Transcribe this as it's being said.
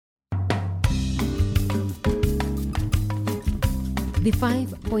The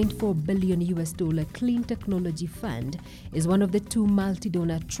 $5.4 billion US dollar Clean Technology Fund is one of the two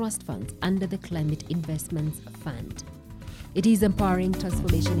multi-donor trust funds under the Climate Investments Fund. It is empowering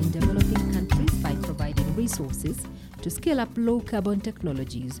transformation in developing countries by providing resources to scale up low-carbon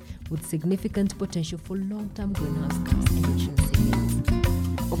technologies with significant potential for long-term greenhouse gas emission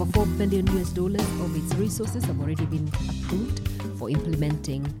savings. Over $4 billion US dollars of its resources have already been approved for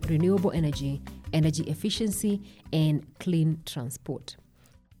implementing renewable energy, energy efficiency, and clean transport.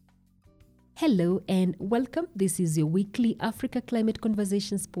 Hello and welcome. This is your weekly Africa Climate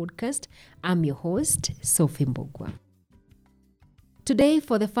Conversations podcast. I'm your host, Sophie Mbogwa. Today,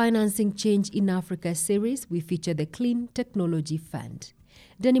 for the Financing Change in Africa series, we feature the Clean Technology Fund.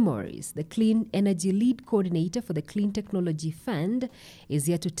 Danny Morris, the Clean Energy Lead Coordinator for the Clean Technology Fund, is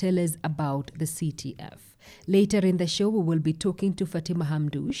here to tell us about the CTF. Later in the show, we will be talking to Fatima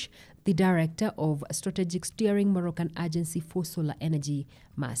Hamdouche, the Director of Strategic Steering Moroccan Agency for Solar Energy,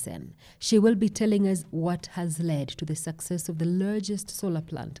 MASEN. She will be telling us what has led to the success of the largest solar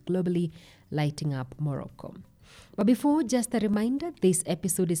plant globally, lighting up Morocco. But before, just a reminder, this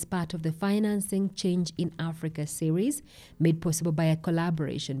episode is part of the Financing Change in Africa series, made possible by a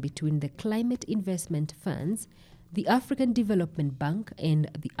collaboration between the Climate Investment Funds, the African Development Bank, and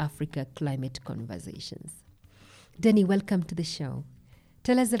the Africa Climate Conversations. Danny, welcome to the show.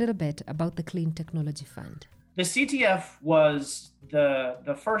 Tell us a little bit about the Clean Technology Fund. The CTF was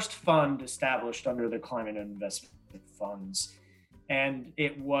the first fund established under the Climate Investment Funds, and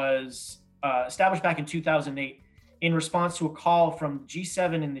it was established back in 2008 in response to a call from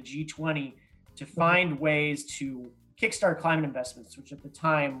G7 and the G20 to find ways to kickstart climate investments, which at the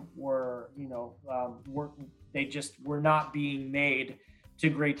time were not being made to a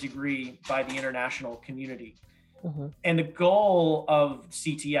great degree by the international community. Mm-hmm. And the goal of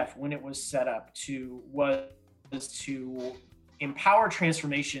CTF, when it was set up, was to empower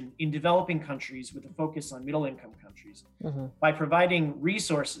transformation in developing countries with a focus on middle-income countries by providing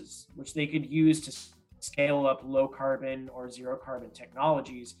resources which they could use to scale up low-carbon or zero-carbon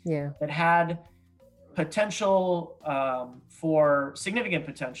technologies that had potential significant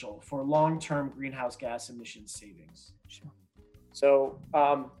potential for long-term greenhouse gas emission savings. Sure. So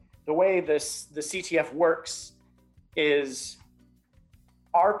the way the CTF works is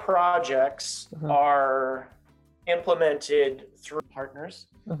our projects are implemented through partners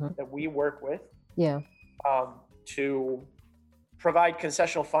that we work with to provide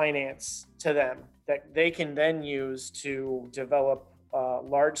concessional finance to them that they can then use to develop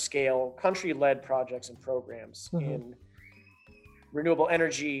large-scale country-led projects and programs in renewable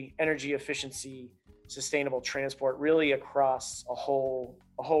energy, energy efficiency, sustainable transport, really across a whole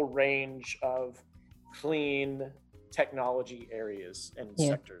range of clean technology areas and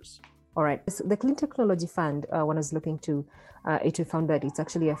sectors. All right. So the Clean Technology Fund, when I was looking to it, we found that it's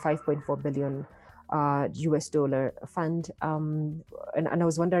actually a $5.4 billion US dollar fund. And I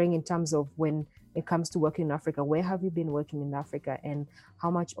was wondering, in terms of when it comes to working in Africa, where have you been working in Africa, and how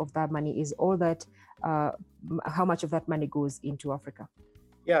much of that money is how much of that money goes into Africa?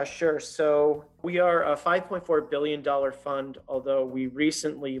 Yeah, sure. So we are a $5.4 billion fund, although we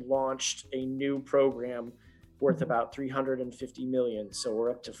recently launched a new program worth about 350 million. So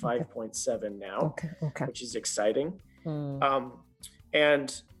we're up to 5.7 now, which is exciting.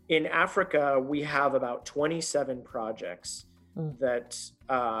 And in Africa, we have about 27 projects that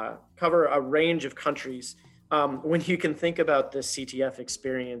cover a range of countries. When you can think about the CTF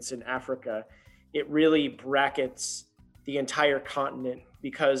experience in Africa, it really brackets the entire continent,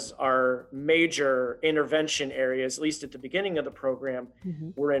 because our major intervention areas, at least at the beginning of the program,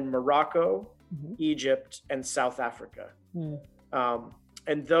 were in Morocco, Egypt, and South Africa.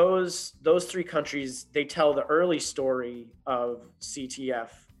 And those three countries, they tell the early story of CTF.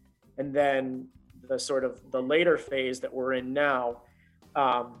 And then the later phase that we're in now,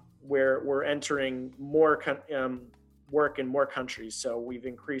 where we're entering more work in more countries. So we've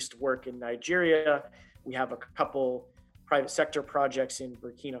increased work in Nigeria. We have a couple private sector projects in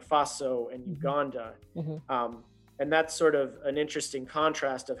Burkina Faso and Uganda. And that's sort of an interesting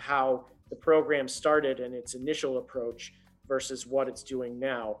contrast of how the program started in its initial approach versus what it's doing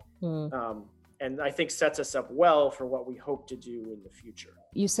now. And I think sets us up well for what we hope to do in the future.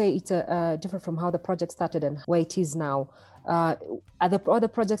 You say it's different from how the project started and where it is now. Are the other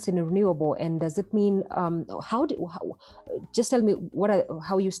projects in renewable, and does it mean just tell me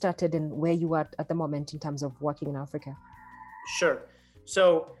how you started and where you are at the moment in terms of working in Africa? Sure.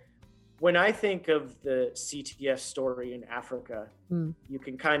 So when I think of the CTF story in Africa, you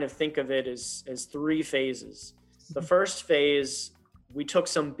can kind of think of it as three phases. The first phase, we took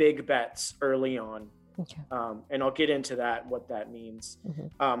some big bets early on Okay. And I'll get into that, what that means.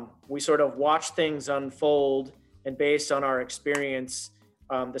 We sort of watch things unfold, and based on our experience,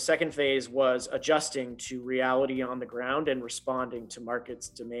 the second phase was adjusting to reality on the ground and responding to market's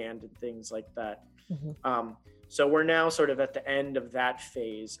demand and things like that. So we're now sort of at the end of that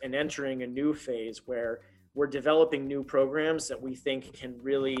phase and entering a new phase where we're developing new programs that we think can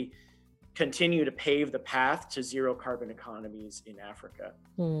really continue to pave the path to zero carbon economies in Africa.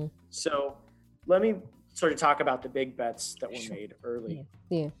 So let me sort of talk about the big bets that were made early.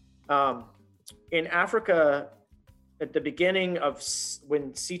 In Africa, at the beginning of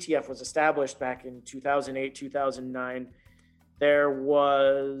when CTF was established back in 2008, 2009, there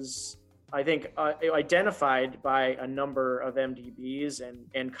was, I think, identified by a number of MDBs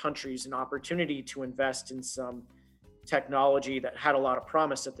and countries an opportunity to invest in some technology that had a lot of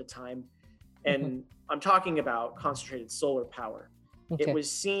promise at the time. And I'm talking about concentrated solar power. It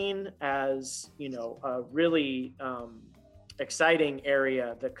was seen as, a really exciting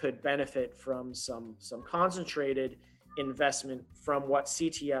area that could benefit from some concentrated investment from what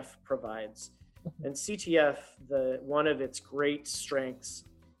CTF provides. And CTF, one of its great strengths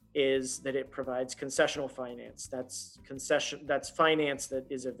is that it provides concessional finance. That's finance that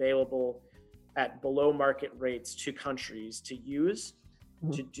is available at below market rates to countries to use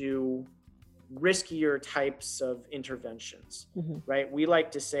to do riskier types of interventions, right? We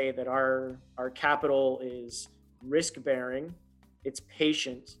like to say that our capital is risk bearing, it's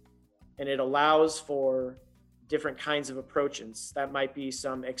patient, and it allows for different kinds of approaches. That might be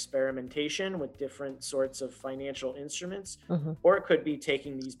some experimentation with different sorts of financial instruments, or it could be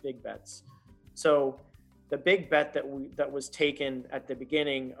taking these big bets. So the big bet that was taken at the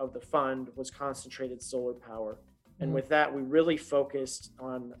beginning of the fund was concentrated solar power. And with that, we really focused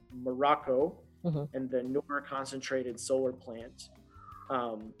on Morocco and the Noor concentrated solar plant,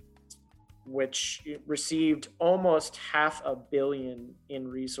 which received almost $500 million in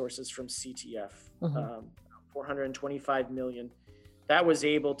resources from CTF, 425 million. That was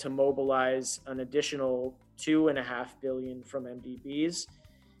able to mobilize an additional $2.5 billion from MDBs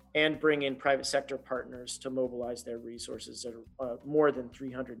and bring in private sector partners to mobilize their resources at more than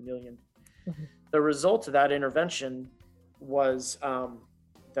 300 million. The result of that intervention was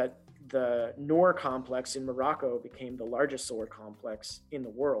that the Noor complex in Morocco became the largest solar complex in the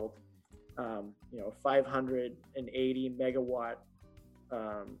world, 580 megawatt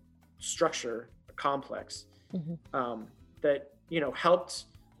structure complex that, helped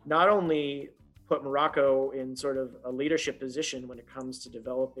not only put Morocco in sort of a leadership position when it comes to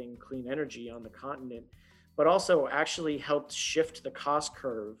developing clean energy on the continent, but also actually helped shift the cost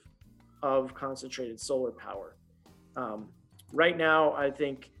curve of concentrated solar power. Right now, I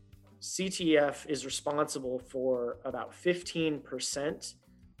think CTF is responsible for about 15%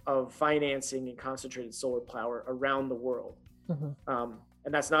 of financing in concentrated solar power around the world.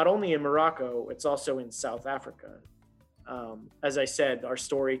 And that's not only in Morocco, it's also in South Africa. As I said,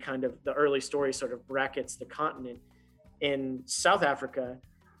 the early story sort of brackets the continent. In South Africa,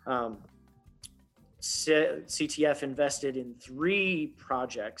 CTF invested in 3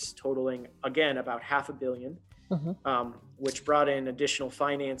 projects totaling, again, about $500 million, which brought in additional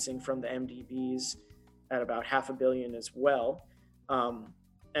financing from the MDBs at about $500 million as well.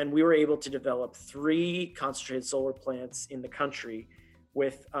 And we were able to develop 3 concentrated solar plants in the country,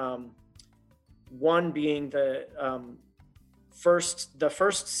 with one being the first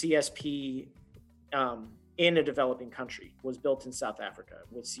CSP in a developing country was built in South Africa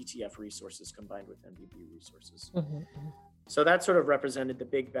with CTF resources combined with MDB resources. So that sort of represented the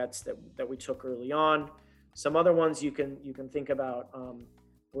big bets that we took early on. Some other ones you can think about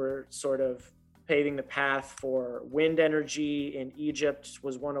were sort of paving the path for wind energy in Egypt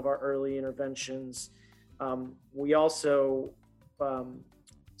was one of our early interventions. We also,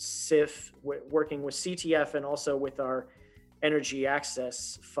 SIF, working with CTF and also with our Energy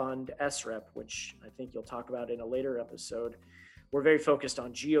Access Fund, SREP, which I think you'll talk about in a later episode, we're very focused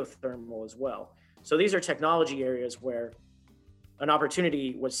on geothermal as well. So these are technology areas where an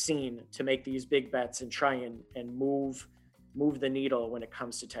opportunity was seen to make these big bets and try and move the needle when it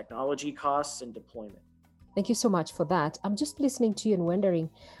comes to technology costs and deployment. Thank you so much for that. I'm just listening to you and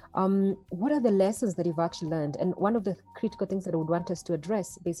wondering, what are the lessons that you've actually learned? And one of the critical things that I would want you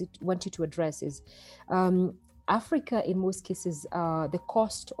to address is Africa, in most cases, the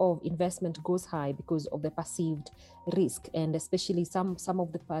cost of investment goes high because of the perceived risk, and especially some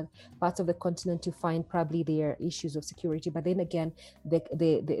of the parts of the continent, you find probably there are issues of security. But then again,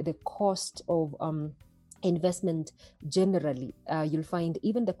 the cost of investment generally, you'll find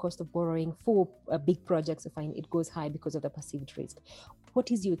even the cost of borrowing for big projects, you find it goes high because of the perceived risk. What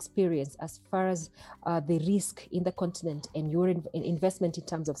is your experience as far as the risk in the continent and your investment in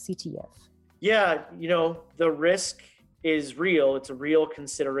terms of CTF? Yeah, the risk is real. It's a real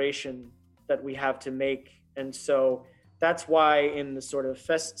consideration that we have to make. And so that's why in the sort of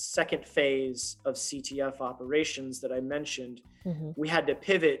second phase of CTF operations that I mentioned, we had to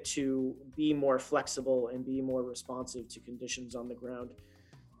pivot to be more flexible and be more responsive to conditions on the ground.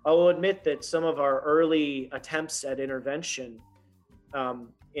 I will admit that some of our early attempts at intervention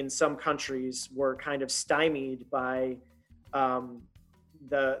in some countries were kind of stymied by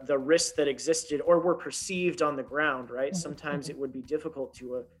the risks that existed or were perceived on the ground, right? Sometimes it would be difficult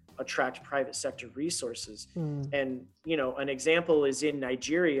to attract private sector resources. And, an example is in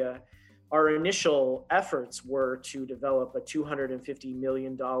Nigeria, our initial efforts were to develop a $250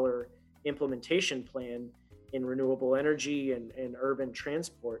 million implementation plan in renewable energy and urban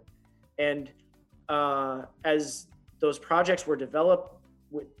transport. And as those projects were developed,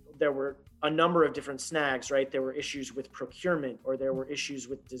 there were a number of different snags, right? There were issues with procurement, or there were issues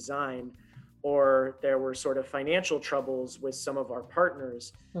with design, or there were sort of financial troubles with some of our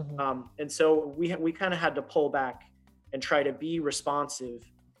partners. And so we kind of had to pull back and try to be responsive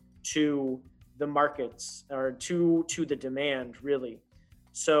to the markets, or to the demand, really.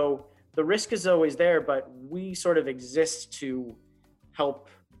 So the risk is always there, but we sort of exist to help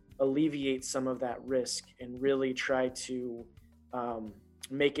alleviate some of that risk and really try to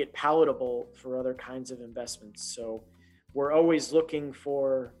make it palatable for other kinds of investments. So we're always looking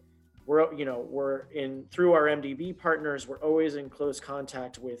for, through our MDB partners, we're always in close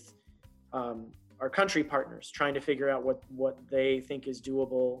contact with our country partners, trying to figure out what they think is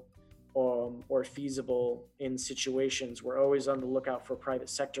doable or feasible in situations. We're always on the lookout for private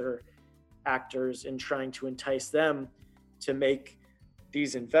sector actors and trying to entice them to make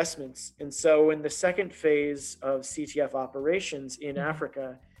these investments. And so in the second phase of CTF operations in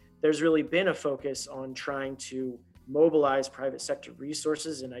Africa, there's really been a focus on trying to mobilize private sector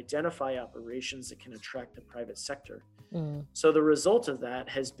resources and identify operations that can attract the private sector. So the result of that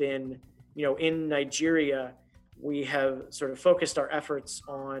has been, in Nigeria, we have sort of focused our efforts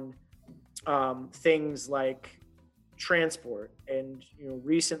on things like transport, and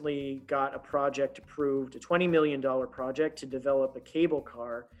recently got a project approved, a $20 million project to develop a cable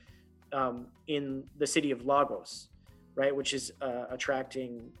car in the city of Lagos, right, which is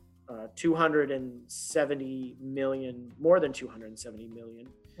attracting more than 270 million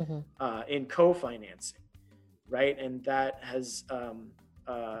in co-financing, right? And that has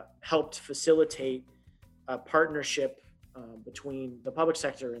helped facilitate a partnership between the public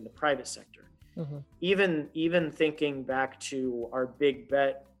sector and the private sector. Even thinking back to our big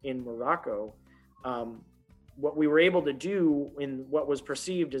bet in Morocco, what we were able to do in what was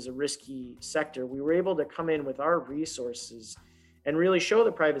perceived as a risky sector, we were able to come in with our resources and really show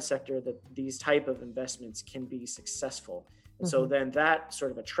the private sector that these type of investments can be successful. And so then that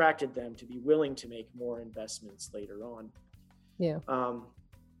sort of attracted them to be willing to make more investments later on. Yeah.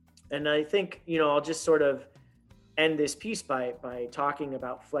 And I think, I'll just sort of end this piece by talking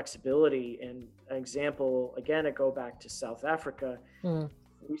about flexibility. And an example, again, I go back to South Africa.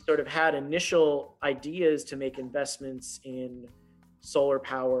 We sort of had initial ideas to make investments in solar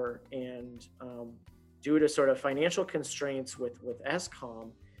power, and due to sort of financial constraints with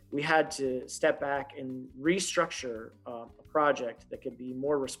Eskom, we had to step back and restructure a project that could be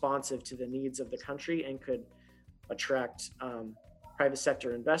more responsive to the needs of the country and could attract private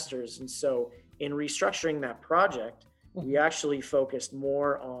sector investors. And so in restructuring that project, we actually focused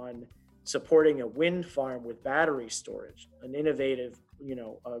more on supporting a wind farm with battery storage, an innovative,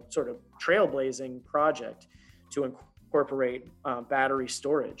 a sort of trailblazing project to incorporate battery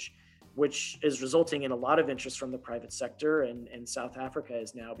storage, which is resulting in a lot of interest from the private sector. And South Africa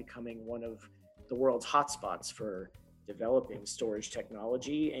is now becoming one of the world's hotspots for developing storage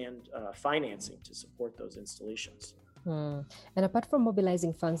technology and financing to support those installations. And apart from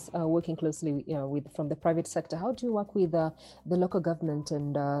mobilizing funds, working closely from the private sector, how do you work with the local government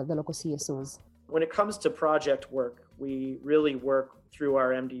and the local CSOs? When it comes to project work, we really work through our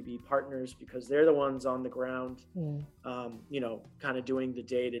MDB partners because they're the ones on the ground, kind of doing the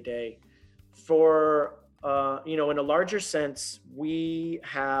day-to-day. For, in a larger sense, we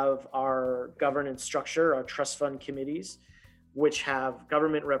have our governance structure, our trust fund committees, which have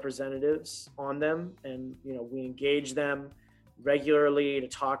government representatives on them. And, we engage them regularly to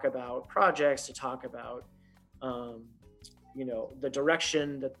talk about projects, to talk about, the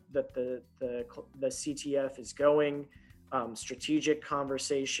direction that the CTF is going, strategic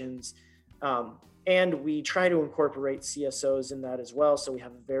conversations. And we try to incorporate CSOs in that as well. So we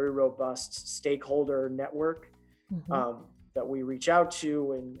have a very robust stakeholder network that we reach out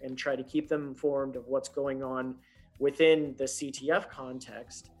to and try to keep them informed of what's going on within the CTF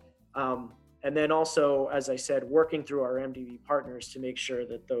context. And then also, as I said, working through our MDB partners to make sure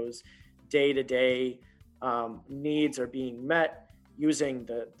that those day-to-day needs are being met using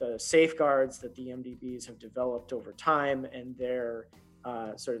the safeguards that the MDBs have developed over time and their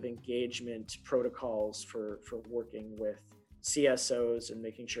sort of engagement protocols for working with CSOs and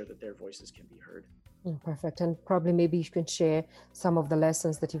making sure that their voices can be heard. Perfect. And probably maybe you can share some of the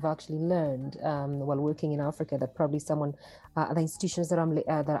lessons that you've actually learned while working in Africa that probably the institutions that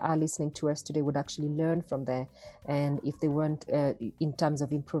are listening to us today would actually learn from there, and if they weren't in terms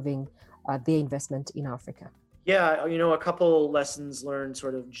of improving their investment in Africa. Yeah, a couple lessons learned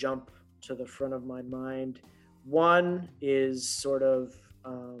sort of jump to the front of my mind. One is sort of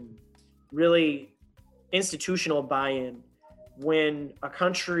really institutional buy-in. When a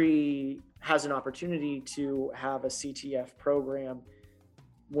country has an opportunity to have a CTF program,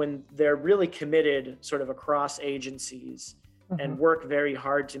 when they're really committed sort of across agencies and work very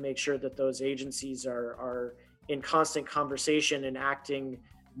hard to make sure that those agencies are in constant conversation and acting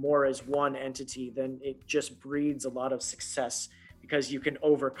more as one entity, then it just breeds a lot of success because you can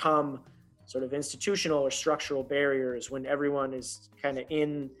overcome sort of institutional or structural barriers when everyone is kind of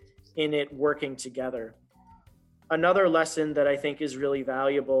in it working together. Another lesson that I think is really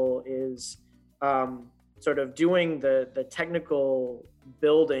valuable is sort of doing the technical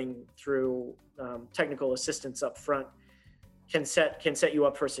building through technical assistance up front can set you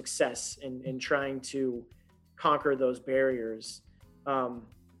up for success in trying to conquer those barriers.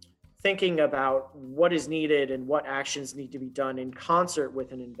 Thinking about what is needed and what actions need to be done in concert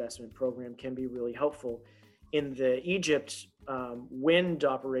with an investment program can be really helpful. In the Egypt wind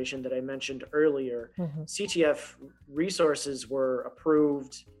operation that I mentioned earlier, CTF resources were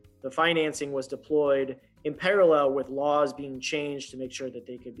approved, the financing was deployed in parallel with laws being changed to make sure that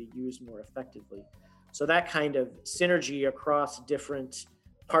they could be used more effectively. So that kind of synergy across different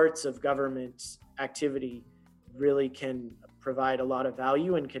parts of government activity really can provide a lot of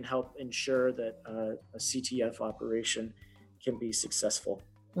value and can help ensure that a CTF operation can be successful.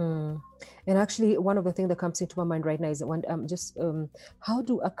 And actually, one of the things that comes into my mind right now is how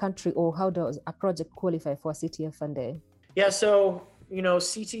do a country or how does a project qualify for a CTF funding? Yeah, so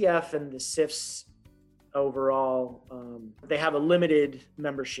CTF and the CIFs overall, they have a limited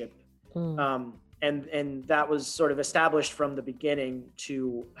membership, and that was sort of established from the beginning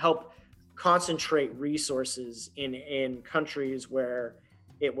to help concentrate resources in countries where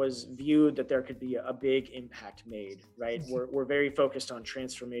it was viewed that there could be a big impact made, right? We're very focused on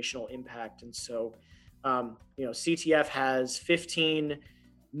transformational impact. And so, CTF has 15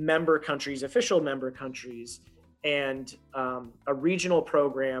 member countries, official member countries, and a regional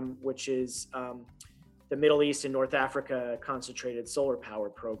program, which is the Middle East and North Africa Concentrated Solar Power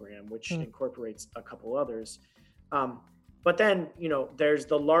Program, which incorporates a couple others. But then, there's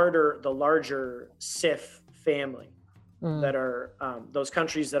the larger CIF family that are those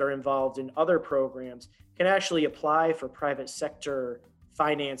countries that are involved in other programs can actually apply for private sector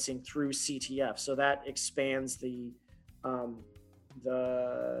financing through CTF. So that expands the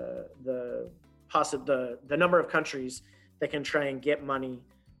number of countries that can try and get money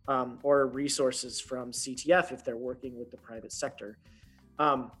or resources from CTF if they're working with the private sector.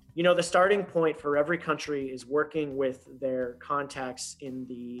 The starting point for every country is working with their contacts in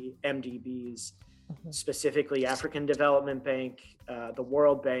the MDBs, specifically African Development Bank, the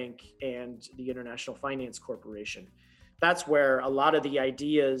World Bank, and the International Finance Corporation. That's where a lot of the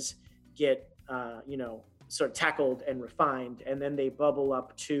ideas get, sort of tackled and refined, and then they bubble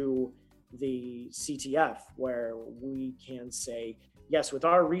up to the CTF, where we can say, yes, with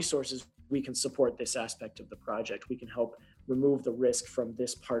our resources, we can support this aspect of the project. We can help remove the risk from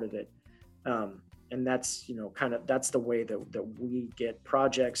this part of it. And that's, that's the way that we get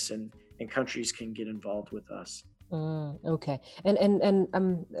projects and countries can get involved with us. Okay.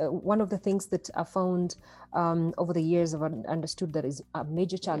 And one of the things that I found over the years, I've understood that is a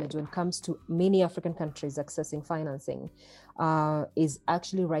major challenge when it comes to many African countries accessing financing is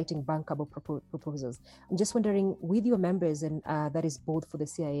actually writing bankable proposals. I'm just wondering, with your members, and that is both for the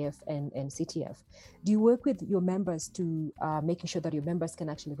CIF and CTF, do you work with your members to making sure that your members can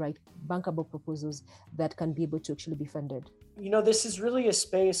actually write bankable proposals that can be able to actually be funded? This is really a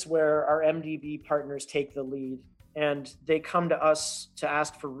space where our MDB partners take the lead, and they come to us to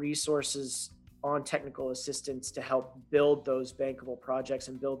ask for resources on technical assistance to help build those bankable projects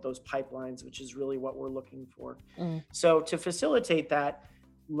and build those pipelines, which is really what we're looking for. So to facilitate that,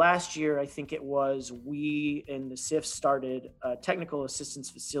 last year, I think it was, we in the CIF started a technical assistance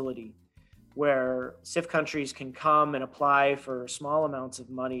facility where CIF countries can come and apply for small amounts of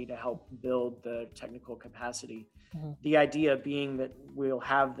money to help build the technical capacity. The idea being that we'll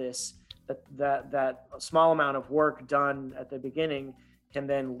have this, that a small amount of work done at the beginning can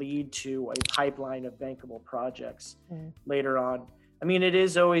then lead to a pipeline of bankable projects later on. I mean, it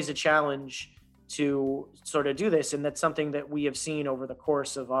is always a challenge to sort of do this, and that's something that we have seen over the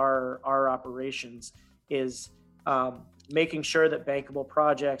course of our operations is making sure that bankable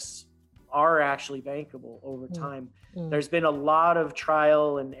projects are actually bankable over time. There's been a lot of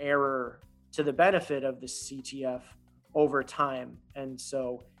trial and error to the benefit of the CTF over time, and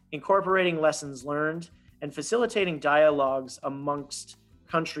so incorporating lessons learned and facilitating dialogues amongst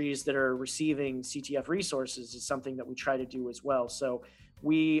countries that are receiving CTF resources is something that we try to do as well. So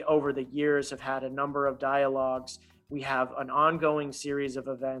we, over the years, have had a number of dialogues. We have an ongoing series of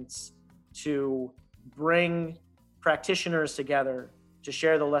events to bring practitioners together to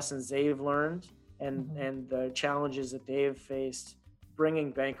share the lessons they've learned and the challenges that they've faced,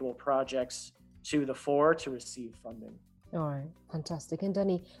 bringing bankable projects to the fore to receive funding. All right, fantastic. And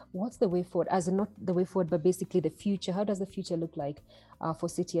Danny, what's the way forward? As in not the way forward, but basically the future. How does the future look like for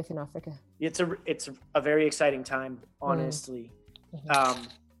CTF in Africa? It's a very exciting time, honestly.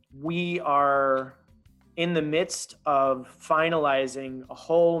 We are in the midst of finalizing a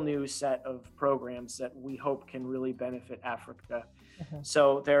whole new set of programs that we hope can really benefit Africa.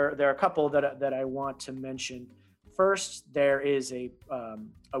 So there are a couple that I want to mention. First, there is a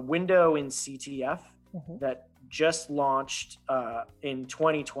window in CTF that just launched in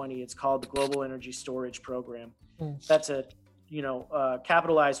 2020. It's called the Global Energy Storage Program. That's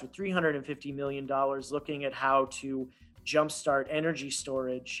capitalized with $350 million, looking at how to jumpstart energy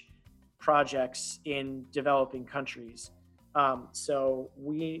storage projects in developing countries. So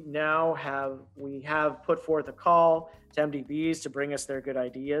we have put forth a call to MDBs to bring us their good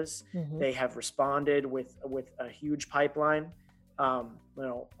ideas. They have responded with a huge pipeline, a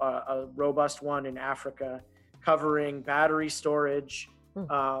robust one in Africa, covering battery storage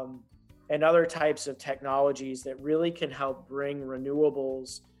and other types of technologies that really can help bring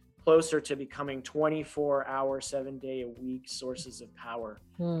renewables closer to becoming 24-hour, 7-day-a-week sources of power.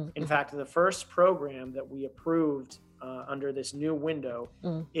 In fact, the first program that we approved under this new window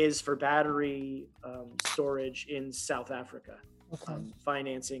is for battery storage in South Africa.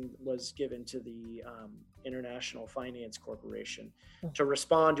 Financing was given to the International Finance Corporation to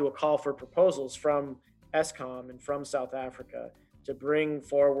respond to a call for proposals from Eskom and from South Africa to bring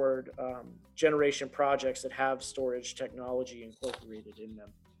forward generation projects that have storage technology incorporated in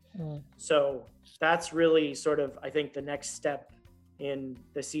them. So that's really sort of, I think, the next step in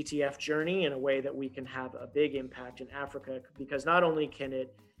the CTF journey in a way that we can have a big impact in Africa, because not only can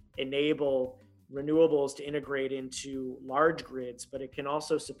it enable renewables to integrate into large grids, but it can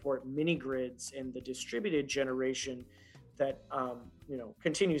also support mini grids and the distributed generation that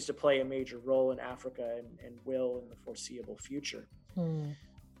continues to play a major role in Africa and will in the foreseeable future.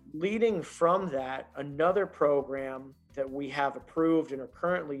 Leading from that, another program that we have approved and are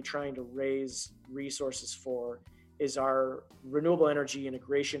currently trying to raise resources for is our Renewable Energy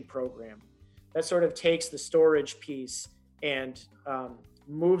Integration Program. That sort of takes the storage piece and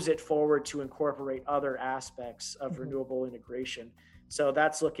moves it forward to incorporate other aspects of renewable integration. So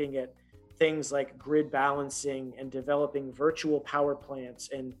that's looking at things like grid balancing and developing virtual power plants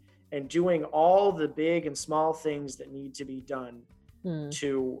and doing all the big and small things that need to be done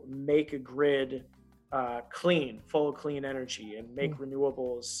to make a grid full of clean energy and make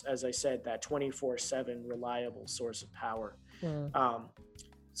renewables, as I said, that 24/7 reliable source of power.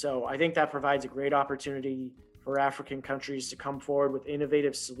 So I think that provides a great opportunity for African countries to come forward with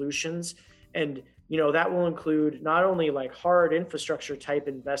innovative solutions. And, that will include not only like hard infrastructure type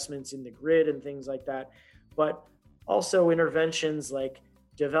investments in the grid and things like that, but also interventions like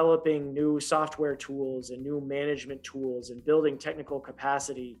developing new software tools and new management tools and building technical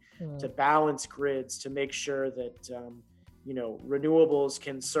capacity to balance grids to make sure that, renewables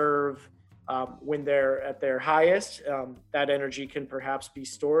can serve when they're at their highest. That energy can perhaps be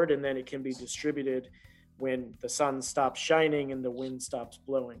stored and then it can be distributed when the sun stops shining and the wind stops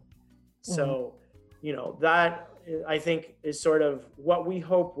blowing. So, that I think is sort of what we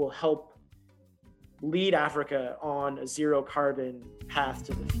hope will help lead Africa on a zero carbon path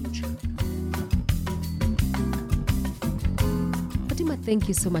to the future. Fatima, thank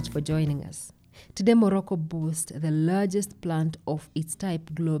you so much for joining us. Today, Morocco boasts the largest plant of its type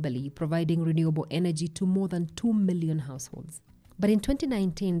globally, providing renewable energy to more than 2 million households. But in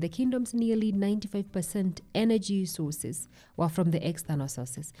 2019, the kingdom's nearly 95% energy sources were from the external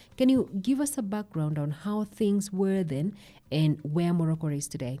sources. Can you give us a background on how things were then and where Morocco is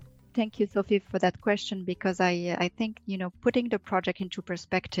today? Thank you, Sophie, for that question, because I think, putting the project into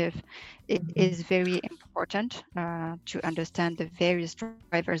perspective, it is very important to understand the various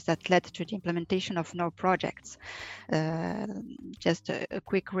drivers that led to the implementation of no projects. Just a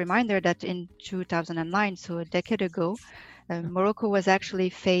quick reminder that in 2009, so a decade ago, Morocco was actually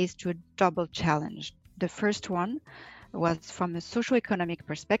faced with a double challenge. The first one was from a socio-economic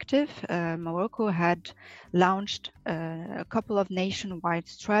perspective. Morocco had launched a couple of nationwide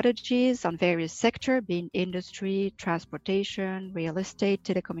strategies on various sectors, being industry, transportation, real estate,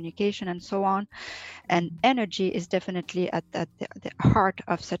 telecommunication, and so on. And energy is definitely at the heart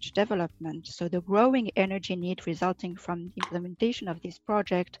of such development. So the growing energy need resulting from the implementation of this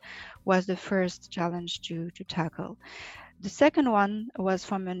project was the first challenge to tackle. The second one was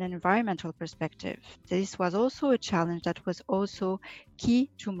from an environmental perspective. This was also a challenge that was also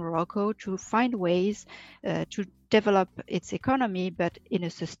key to Morocco to find ways to develop its economy, but in a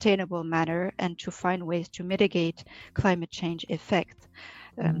sustainable manner, and to find ways to mitigate climate change effects.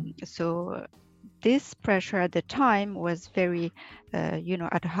 So this pressure at the time was very,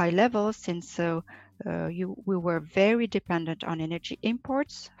 at a high level, since we were very dependent on energy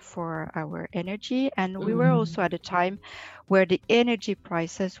imports for our energy, and we were also at a time where the energy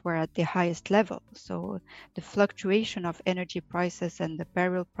prices were at the highest level. So the fluctuation of energy prices, and the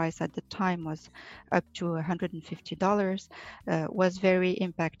barrel price at the time was up to $150, was very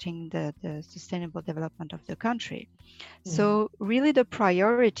impacting the sustainable development of the country. So really the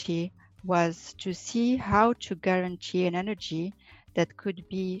priority was to see how to guarantee an energy that could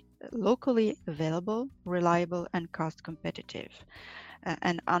be locally available, reliable, and cost competitive.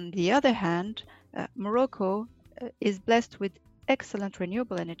 And on the other hand, Morocco is blessed with excellent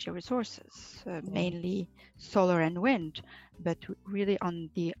renewable energy resources, mainly solar and wind. But really on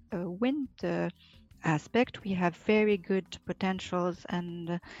the wind aspect, we have very good potentials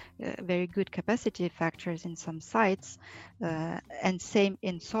and very good capacity factors in some sites, and same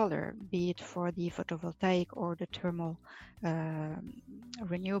in solar, be it for the photovoltaic or the thermal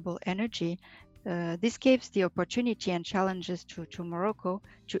renewable energy. This gives the opportunity and challenges to Morocco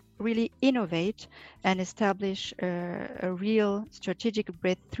to really innovate and establish a real strategic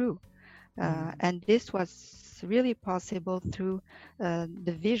breakthrough. And this was really possible through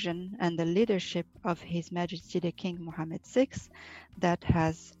the vision and the leadership of His Majesty the King Mohammed VI, that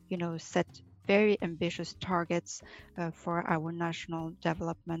has, set very ambitious targets for our national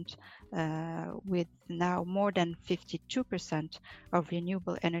development, with now more than 52% of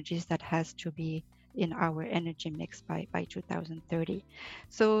renewable energies that has to be in our energy mix by 2030.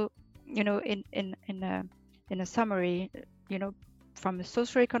 So, in a summary, from a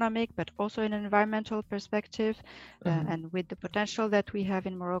socio-economic, but also an environmental perspective, and with the potential that we have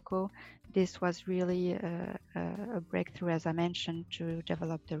in Morocco, this was really a breakthrough, as I mentioned, to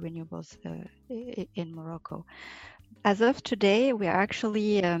develop the renewables in Morocco. As of today, we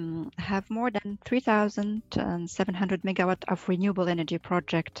actually have more than 3,700 megawatt of renewable energy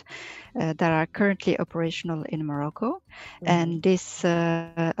projects that are currently operational in Morocco. And this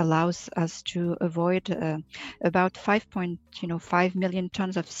allows us to avoid about 5.5 million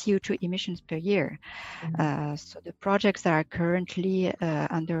tons of CO2 emissions per year. So the projects that are currently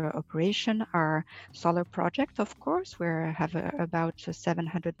under operation are solar projects, of course. We have about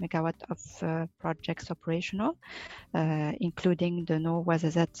 700 megawatt of projects operational, including the Noor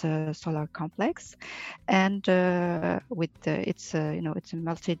Ouarzazate solar complex, and it's a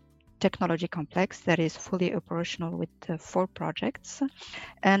multi-technology complex that is fully operational with 4 projects,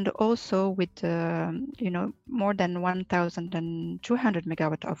 and also with more than 1,200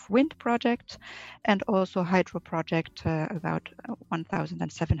 megawatt of wind project, and also hydro project about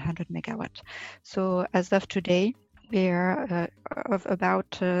 1,700 megawatt. So as of today, we are of about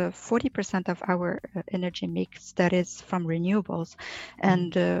 40% of our energy mix that is from renewables,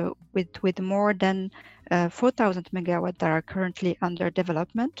 and with more than 4,000 megawatt that are currently under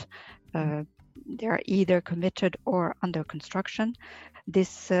development. They are either committed or under construction.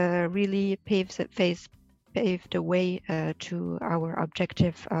 This really paved the way to our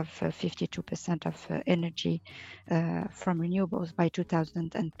objective of 52% of energy from renewables by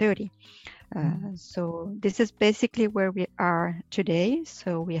 2030. So this is basically where we are today.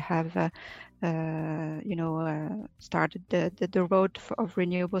 So we have started the road of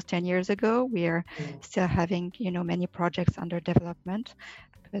renewables 10 years ago. We are still having many projects under development,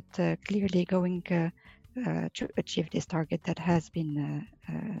 but clearly going to achieve this target that has been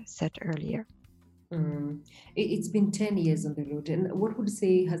set earlier. It's been 10 years on the road. And what would you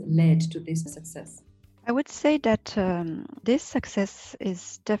say has led to this success? I would say that this success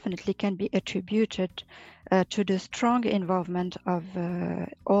is definitely can be attributed to the strong involvement of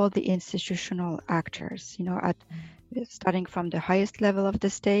all the institutional actors, starting from the highest level of the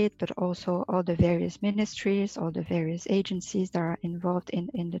state, but also all the various ministries, all the various agencies that are involved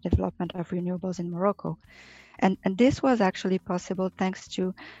in the development of renewables in Morocco. And this was actually possible thanks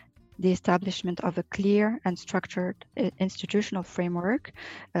to the establishment of a clear and structured institutional framework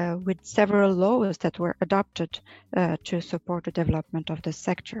with several laws that were adopted to support the development of the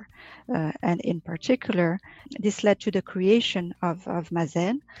sector. And in particular, this led to the creation of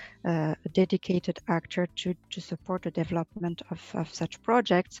Mazen, a dedicated actor to support the development of such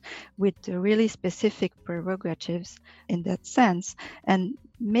projects with really specific prerogatives in that sense. And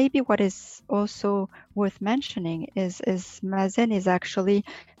maybe what is also worth mentioning is Mazen is actually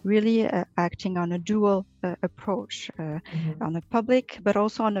really acting on a dual approach, on a public but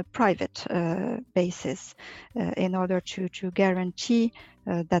also on a private basis, in order to guarantee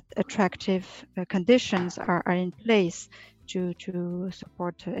that attractive conditions are in place to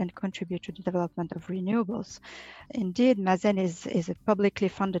support and contribute to the development of renewables. Indeed, Mazen is a publicly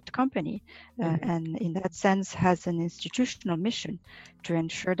funded company and in that sense has an institutional mission to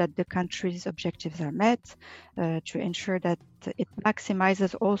ensure that the country's objectives are met, to ensure that it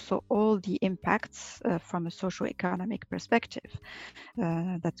maximizes also all the impacts from a socio-economic perspective.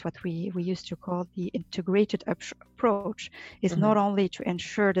 That's what we used to call the integrated approach, is not only to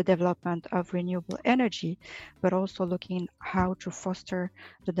ensure the development of renewable energy, but also looking how to foster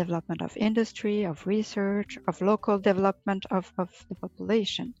the development of industry, of research, of local development of the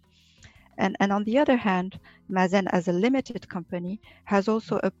population. And on the other hand, Mazen, as a limited company, has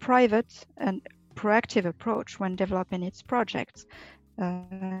also a private and proactive approach when developing its projects,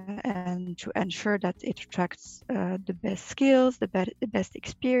 and to ensure that it attracts the best skills, the best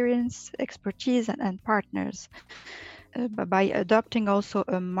experience, expertise, and partners. By adopting also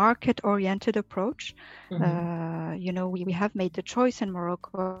a market-oriented approach, we have made the choice in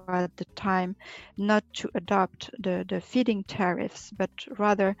Morocco at the time not to adopt the feed-in tariffs, but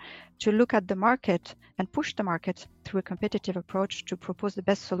rather to look at the market and push the market through a competitive approach to propose the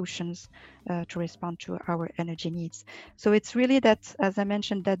best solutions to respond to our energy needs. So it's really that, as I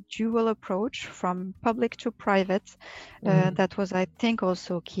mentioned, that dual approach from public to private, that was, I think,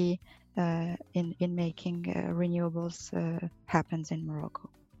 also key in making renewables happens in Morocco.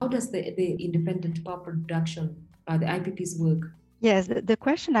 How does the independent power production, the IPPs work? Yes, the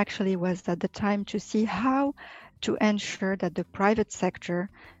question actually was at the time to see how to ensure that the private sector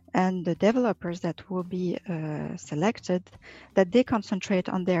and the developers that will be selected, that they concentrate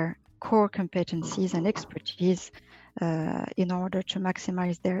on their core competencies and expertise in order to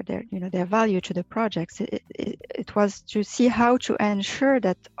maximize their value to the projects. It was to see how to ensure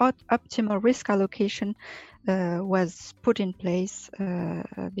that optimal risk allocation was put in place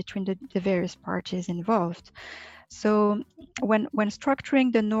between the various parties involved. So when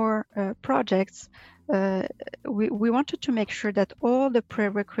structuring the NOR projects, we wanted to make sure that all the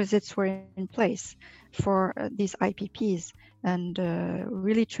prerequisites were in place for these IPPs, and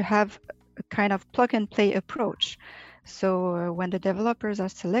really to have a kind of plug and play approach. So when the developers are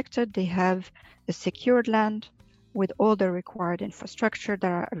selected, they have a secured land with all the required infrastructure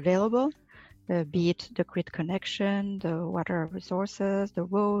that are available, be it the grid connection, the water resources, the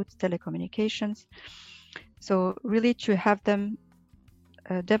roads, telecommunications. So really to have them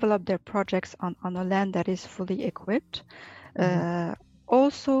develop their projects on a land that is fully equipped.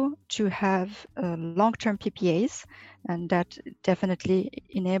 Also to have long-term PPAs, and that definitely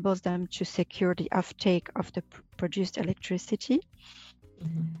enables them to secure the offtake of the produced electricity.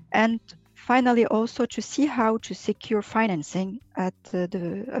 And finally, also to see how to secure financing at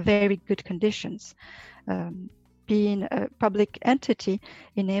very good conditions. Being a public entity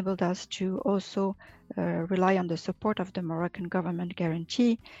enabled us to also rely on the support of the Moroccan government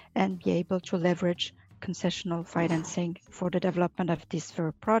guarantee and be able to leverage concessional financing for the development of this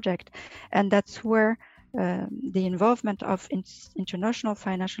project. And that's where the involvement of international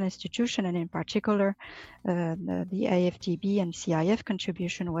financial institutions, and in particular the AFDB and CIF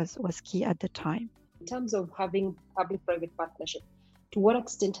contribution was key at the time. In terms of having public-private partnership, to what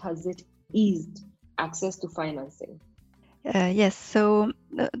extent has it eased access to financing? Yes, so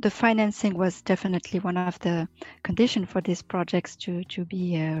the financing was definitely one of the conditions for these projects to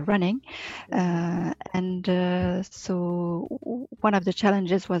be running. So one of the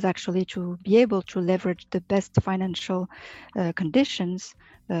challenges was actually to be able to leverage the best financial conditions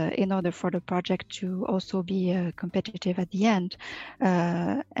in order for the project to also be competitive at the end.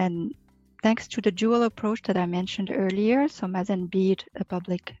 And thanks to the dual approach that I mentioned earlier, so Mozambique, a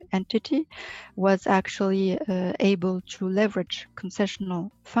public entity, was actually able to leverage concessional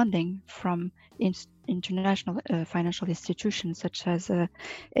funding from international financial institutions such as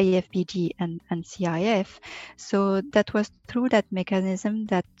AFBD and CIF. So that was through that mechanism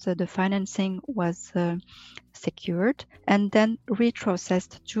that the financing was secured and then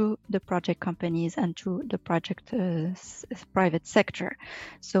retrocessed to the project companies and to the project private sector.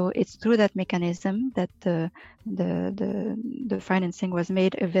 So it's through that mechanism that the financing was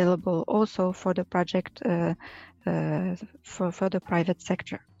made available also for the project for the private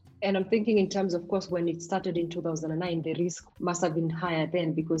sector. And I'm thinking in terms, of course, when it started in 2009, the risk must have been higher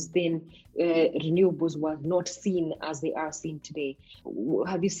then, because then renewables were not seen as they are seen today.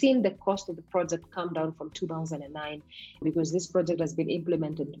 Have you seen the cost of the project come down from 2009? Because this project has been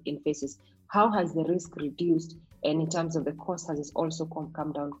implemented in phases. How has the risk reduced? And in terms of the cost, has it also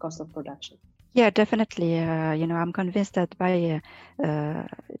come down, cost of production? Yeah, definitely. I'm convinced that by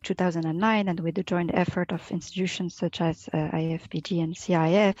 2009, and with the joint effort of institutions such as IFPD and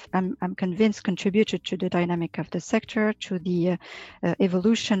CIF, I'm convinced contributed to the dynamic of the sector, to the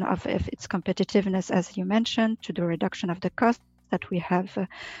evolution of its competitiveness, as you mentioned, to the reduction of the cost that we have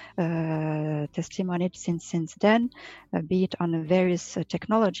testimonied since then, be it on various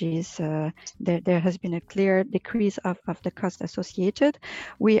technologies. There has been a clear decrease of the cost associated.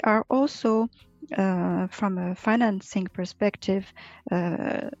 We are also, from a financing perspective,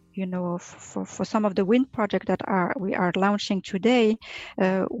 for some of the wind projects that we are launching today,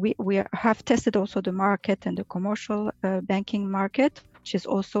 we have tested also the market and the commercial banking market, which is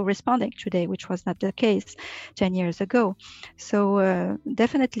also responding today, which was not the case 10 years ago. So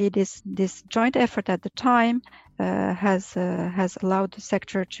definitely this joint effort at the time has allowed the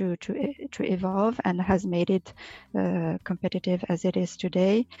sector to evolve and has made it competitive as it is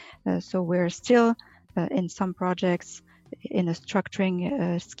today. So we're still in some projects in a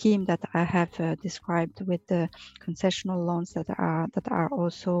structuring scheme that I have described, with the concessional loans that are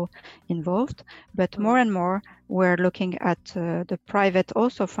also involved. But more and more, we're looking at the private,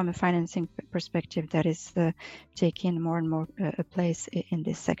 also from a financing perspective, that is taking more and more a place in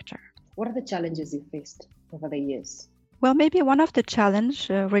this sector. What are the challenges you faced over the years? Well, maybe one of the challenges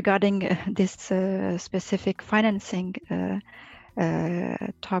regarding this specific financing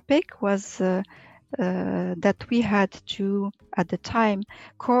topic was that we had to, at the time,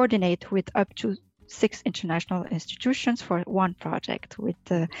 coordinate with up to 6 international institutions for one project, with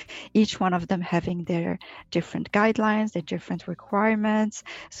each one of them having their different guidelines, their different requirements.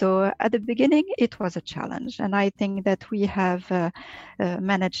 So at the beginning, it was a challenge, and I think that we have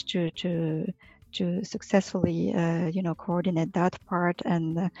managed to successfully, coordinate that part,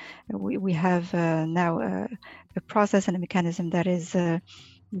 and we have now a process and a mechanism that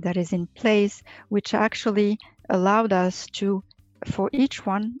is in place, which actually allowed us to, for each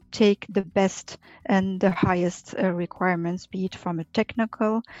one, take the best and the highest requirements, be it from a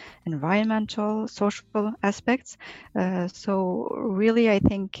technical, environmental, social aspects. So really, I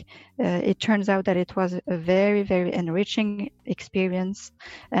think it turns out that it was a very, very enriching experience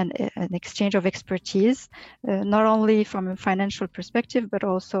and an exchange of expertise, not only from a financial perspective, but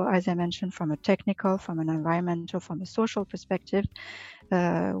also, as I mentioned, from a technical, from an environmental, from a social perspective,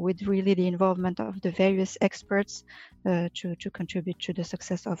 with really the involvement of the various experts to contribute to the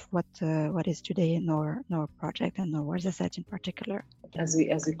success of what is today Noor project, and Noor Ouarzazate in particular. As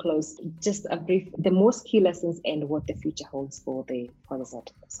we close, just a brief, the most key lessons and what the future holds for the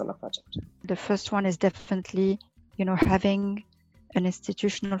Ouarzazate solar project. The first one is definitely, having an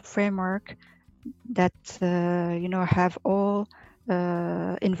institutional framework that have all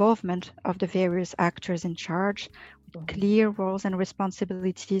involvement of the various actors in charge, clear roles and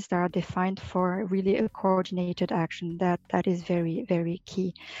responsibilities that are defined for really a coordinated action. That is very, very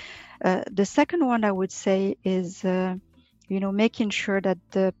key. The second one, I would say, is making sure that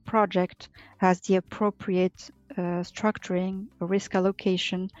the project has the appropriate structuring, risk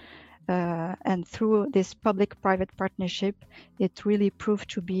allocation, and through this public-private partnership, it really proved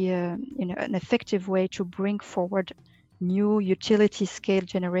to be an effective way to bring forward new utility scale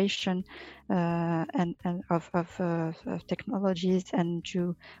generation and of technologies, and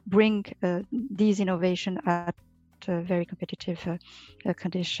to bring these innovation at very competitive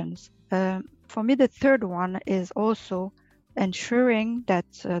conditions. For me, the third one is also ensuring that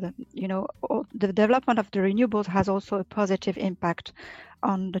the development of the renewables has also a positive impact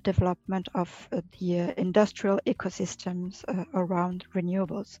on the development of the industrial ecosystems around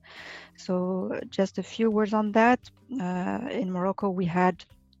renewables. So just a few words on that. In Morocco, we had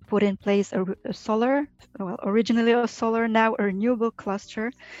put in place a solar, well, originally a solar, now a renewable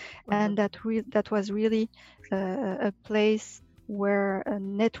cluster, and that was really a place where a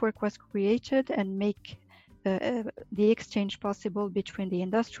network was created and make the exchange possible between the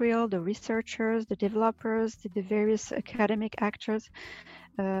industrial, the researchers, the developers, the various academic actors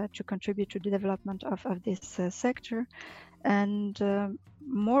to contribute to the development of this sector. And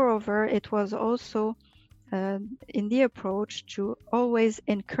moreover, it was also in the approach to always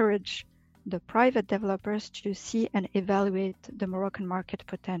encourage the private developers to see and evaluate the Moroccan market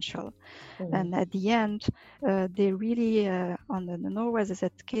potential. And at the end, they really, on the Norway ZZ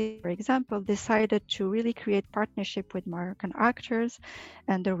case, for example, decided to really create partnership with Moroccan actors.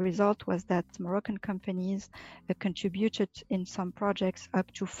 And the result was that Moroccan companies contributed in some projects up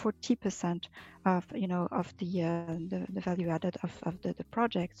to 40% of the value added of the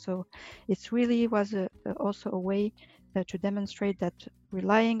project. So it really was also a way to demonstrate that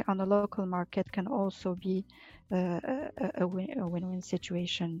relying on the local market can also be a win-win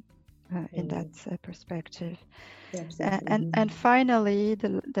situation in that perspective. And finally,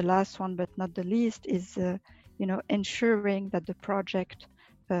 the last one, but not the least, is ensuring that the project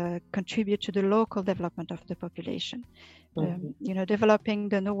contribute to the local development of the population. Developing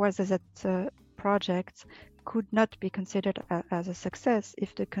the Nouarzazate project could not be considered as a success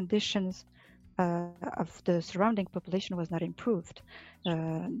if the conditions of the surrounding population was not improved.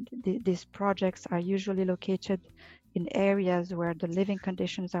 These projects are usually located in areas where the living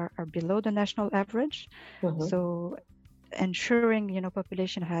conditions are below the national average. So ensuring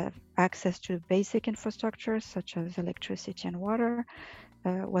population have access to basic infrastructure such as electricity and water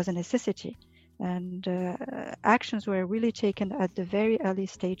was a necessity. And actions were really taken at the very early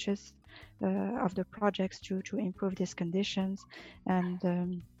stages of the projects to improve these conditions.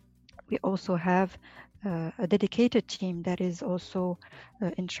 And we also have a dedicated team that is also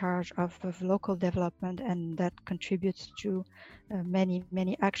in charge of local development, and that contributes to many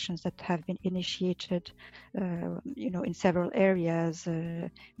actions that have been initiated in several areas,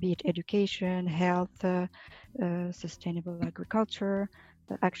 be it education, health, sustainable agriculture,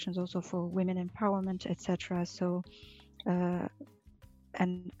 actions also for women empowerment, etc. So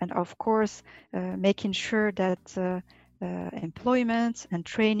and of course making sure that employment and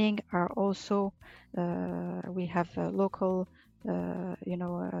training are also we have local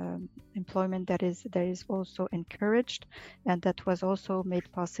employment that is also encouraged, and that was also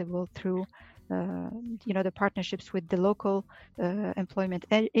made possible through the partnerships with the local employment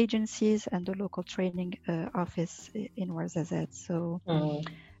agencies and the local training office in Ouarzazate. So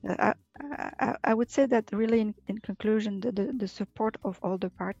I would say that really in conclusion, the support of all the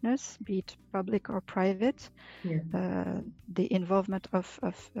partners, be it public or private, the involvement of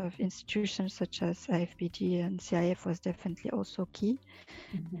institutions such as IFPD and CIF was definitely also key.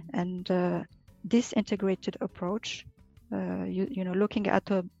 And this integrated approach, looking at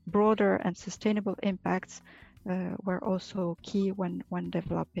a broader and sustainable impacts were also key when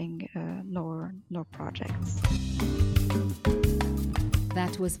developing NOR projects.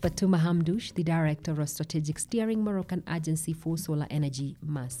 That was Fatuma Hamdouche, the Director of Strategic Steering, Moroccan Agency for Solar Energy,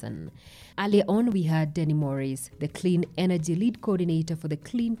 MASAN. Earlier on, we had Denny Morris, the Clean Energy Lead Coordinator for the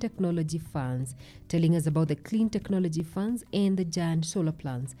Clean Technology Funds, telling us about the Clean Technology Funds and the giant solar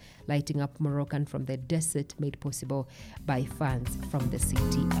plants lighting up Moroccan from the desert, made possible by funds from the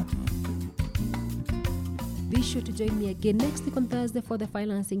CTF. Be sure to join me again next week on Thursday for the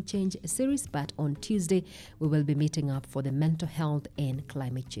Financing Change series, but on Tuesday we will be meeting up for the mental health and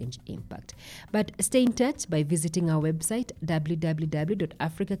climate change impact. But stay in touch by visiting our website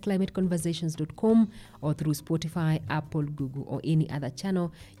www.africaclimateconversations.com or through Spotify, Apple, Google, or any other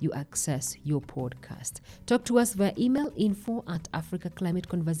channel you access your podcast. Talk to us via email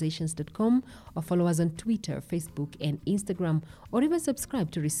info@africaclimateconversations.com or follow us on Twitter, Facebook, and Instagram, or even subscribe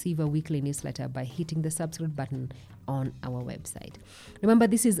to receive a weekly newsletter by hitting the subscribe button on our website. Remember,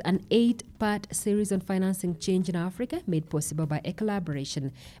 this is an 8-part series on financing change in Africa, made possible by a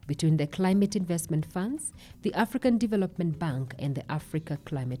collaboration between the Climate Investment Funds, the African Development Bank, and the Africa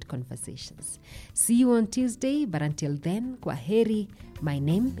Climate Conversations. See you on Tuesday, but until then, kwaheri. My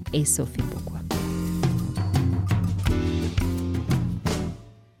name is Sophie Mbugua.